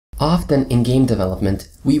Often in game development,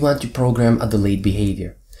 we want to program a delayed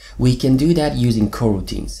behavior. We can do that using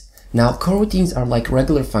coroutines. Now, coroutines are like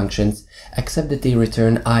regular functions, except that they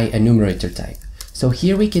return IEnumerator type. So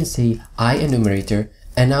here we can say IEnumerator,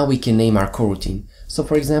 and now we can name our coroutine. So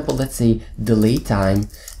for example, let's say delay time,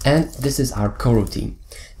 and this is our coroutine.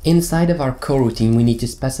 Inside of our coroutine, we need to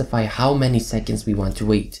specify how many seconds we want to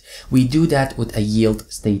wait. We do that with a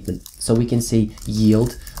yield statement. So we can say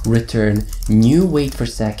yield, return, new wait for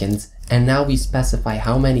seconds, and now we specify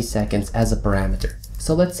how many seconds as a parameter.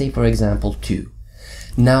 So let's say, for example, 2.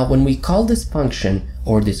 Now, when we call this function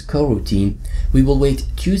or this coroutine, we will wait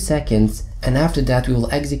 2 seconds, and after that we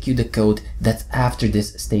will execute the code that's after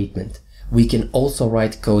this statement. We can also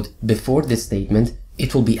write code before this statement.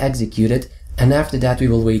 It will be executed, and after that we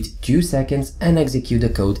will wait 2 seconds and execute the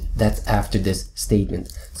code that's after this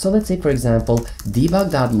statement. So let's say, for example,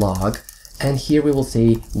 debug.log, and here we will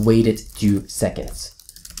say waited 2 seconds.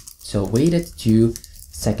 So waited 2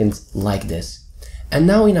 seconds like this. And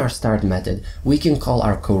now in our start method, we can call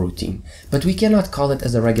our coroutine, but we cannot call it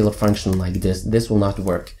as a regular function like this. This will not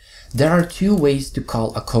work. There are 2 ways to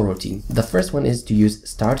call a coroutine. The first one is to use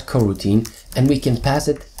start coroutine, and we can pass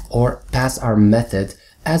it or pass our method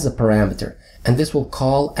as a parameter, and this will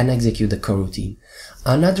call and execute the coroutine.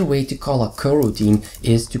 Another way to call a coroutine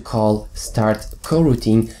is to call start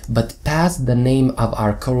coroutine, but pass the name of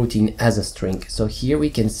our coroutine as a string. So here we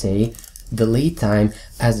can say delay time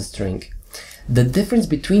as a string. The difference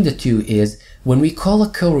between the two is when we call a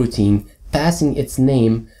coroutine passing its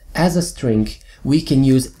name as a string, we can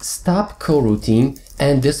use stop coroutine,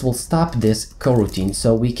 and this will stop this coroutine.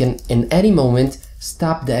 So we can in any moment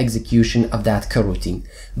stop the execution of that coroutine.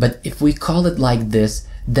 But if we call it like this,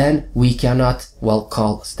 then we cannot, well,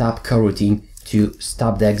 call stop coroutine to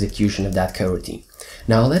stop the execution of that coroutine.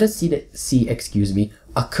 Now let us see a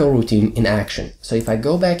coroutine in action. So if I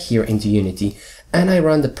go back here into Unity and I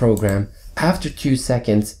run the program, after 2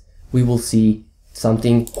 seconds, we will see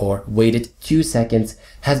something, or waited 2 seconds,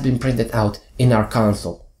 has been printed out in our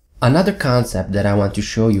console. Another concept that I want to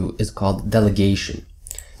show you is called delegation.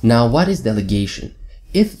 Now, what is delegation?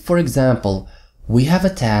 If, for example, we have a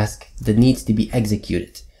task that needs to be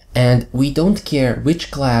executed, and we don't care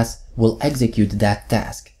which class will execute that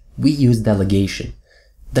task, we use delegation.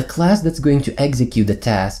 The class that's going to execute the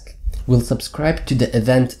task will subscribe to the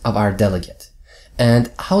event of our delegate.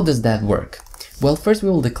 And how does that work? Well, first we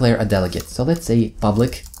will declare a delegate. So let's say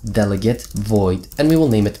public delegate void, and we will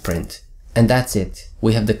name it print. And that's it.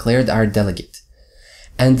 We have declared our delegate.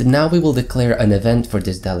 And now we will declare an event for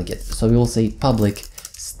this delegate. So we will say public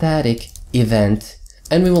static event,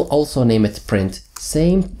 and we will also name it print,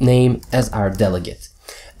 same name as our delegate.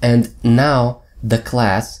 And now the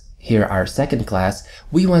class, here our second class,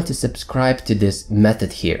 we want to subscribe to this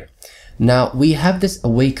method here. Now we have this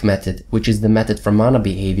awake method, which is the method for mono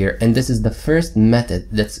behavior, and this is the first method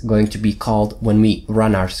that's going to be called when we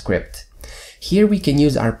run our script. Here we can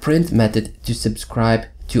use our print method to subscribe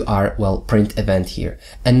to our, well, print event here.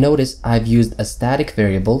 And notice I've used a static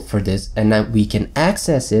variable for this, and now we can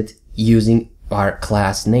access it using our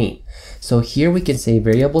class name. So here we can say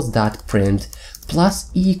variables.print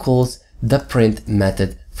plus equals the print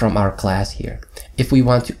method from our class here. If we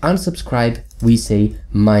want to unsubscribe, we say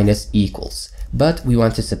minus equals, but we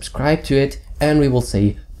want to subscribe to it, and we will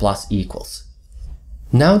say plus equals.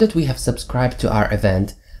 Now that we have subscribed to our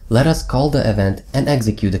event, let us call the event and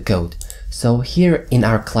execute the code. So here in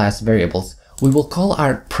our class variables, we will call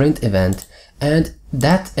our print event, and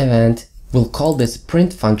that event will call this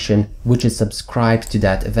print function, which is subscribed to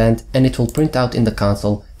that event, and it will print out in the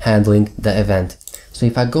console handling the event. So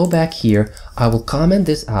if I go back here, I will comment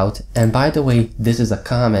this out, and by the way, this is a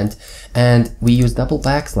comment, and we use double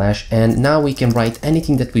backslash, and now we can write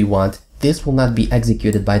anything that we want. This will not be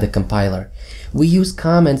executed by the compiler. We use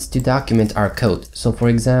comments to document our code. So for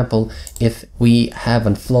example, if we have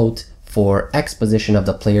a float for X position of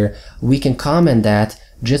the player, we can comment that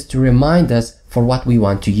just to remind us for what we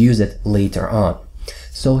want to use it later on.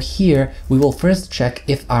 So here we will first check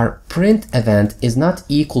if our print event is not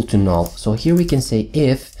equal to null. So here we can say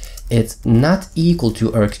if it's not equal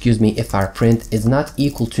to, or excuse me, if our print is not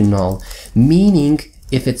equal to null, meaning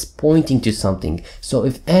if it's pointing to something. So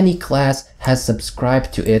if any class has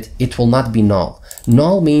subscribed to it, it will not be null.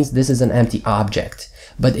 Null means this is an empty object.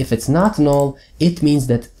 But if it's not null, it means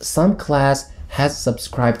that some class has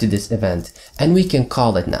subscribed to this event, and we can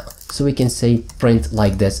call it now. So we can say print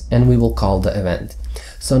like this, and we will call the event.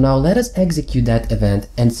 So now let us execute that event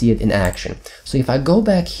and see it in action. So if I go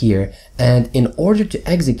back here, and in order to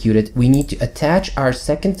execute it, we need to attach our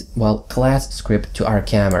second, well, class script to our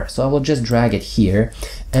camera. So I will just drag it here,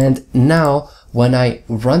 and now when I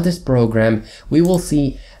run this program, we will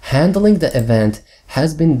see handling the event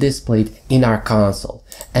has been displayed in our console.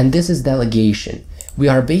 And this is delegation. We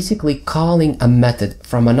are basically calling a method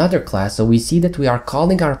from another class. So we see that we are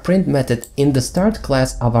calling our print method in the start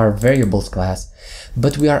class of our variables class,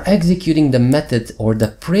 but we are executing the method or the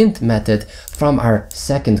print method from our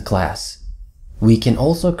second class. We can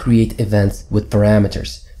also create events with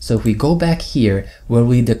parameters. So if we go back here where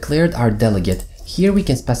we declared our delegate, here we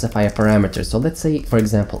can specify a parameter. So let's say, for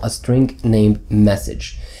example, a string named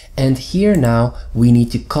message. And here now we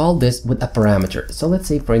need to call this with a parameter. So let's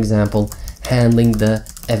say, for example, handling the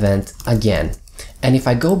event again. And if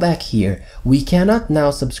I go back here, we cannot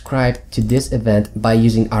now subscribe to this event by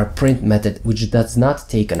using our print method, which does not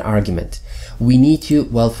take an argument. We need to,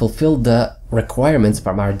 well, fulfill the requirements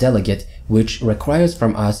from our delegate, which requires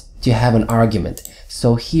from us to have an argument.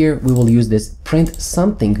 So here we will use this print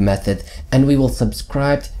something method, and we will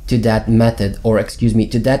subscribe to that method, or excuse me,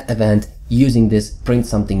 to that event using this print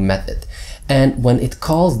something method. And when it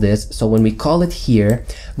calls this, so when we call it here,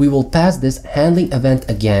 we will pass this handling event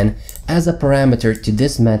again as a parameter to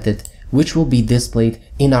this method, which will be displayed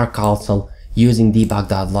in our console using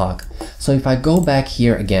debug.log. So if I go back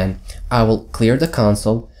here again, I will clear the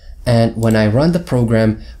console, and when I run the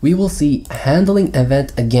program, we will see handling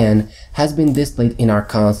event again has been displayed in our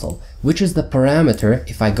console, which is the parameter,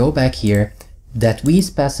 if I go back here, that we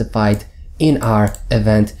specified in our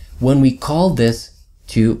event when we call this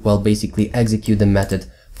to, well, basically execute the method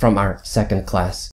from our second class.